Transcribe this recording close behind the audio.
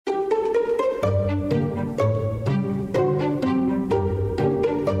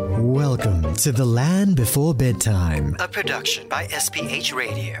to The Land Before Bedtime, a production by SPH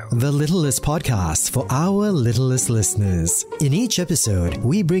Radio, the littlest podcast for our littlest listeners. In each episode,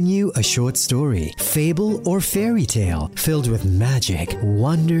 we bring you a short story, fable, or fairy tale filled with magic,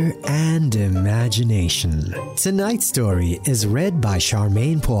 wonder, and imagination. Tonight's story is read by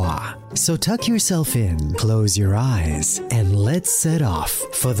Charmaine Poir. So tuck yourself in, close your eyes, and let's set off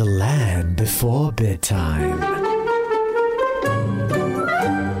for The Land Before Bedtime.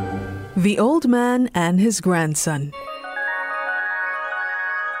 The Old Man and His Grandson.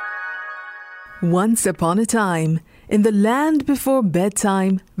 Once upon a time, in the land before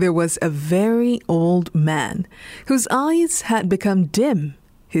bedtime, there was a very old man whose eyes had become dim,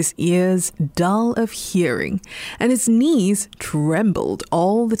 his ears dull of hearing, and his knees trembled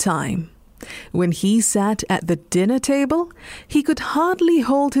all the time. When he sat at the dinner table, he could hardly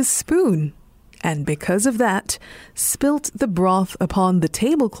hold his spoon, and because of that, spilt the broth upon the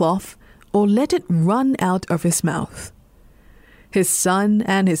tablecloth or let it run out of his mouth. His son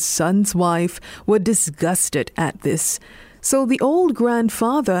and his son's wife were disgusted at this, so the old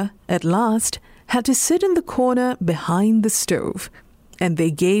grandfather, at last, had to sit in the corner behind the stove, and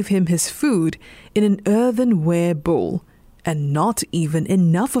they gave him his food in an earthenware bowl, and not even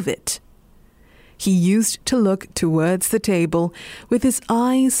enough of it. He used to look towards the table with his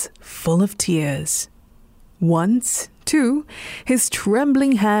eyes full of tears. Once, too, his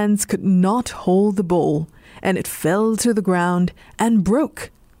trembling hands could not hold the bowl, and it fell to the ground and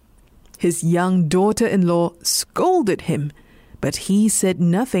broke. His young daughter-in-law scolded him, but he said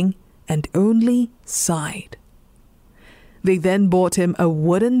nothing and only sighed. They then bought him a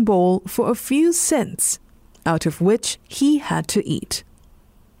wooden bowl for a few cents, out of which he had to eat.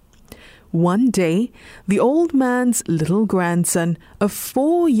 One day, the old man's little grandson of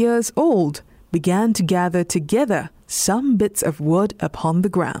 4 years old began to gather together some bits of wood upon the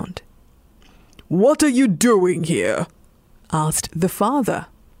ground. "What are you doing here?" asked the father.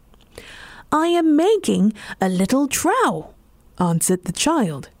 "I am making a little trough," answered the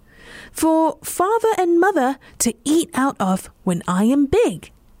child, "for father and mother to eat out of when I am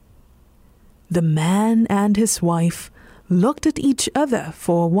big." The man and his wife looked at each other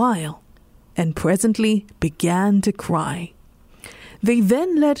for a while, and presently began to cry. They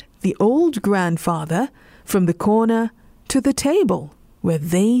then led the old grandfather from the corner to the table, where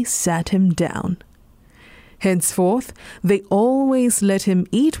they sat him down. Henceforth, they always let him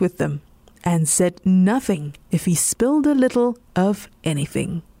eat with them, and said nothing if he spilled a little of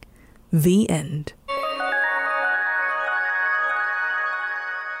anything. The end.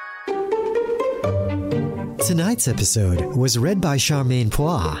 Tonight's episode was read by Charmaine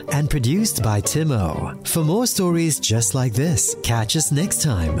Poir and produced by Tim O. For more stories just like this, catch us next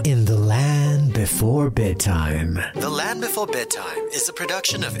time in The Land Before Bedtime. The Land Before Bedtime is a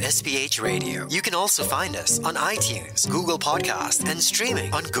production of SPH Radio. You can also find us on iTunes, Google Podcast, and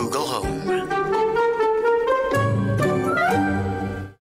streaming on Google Home.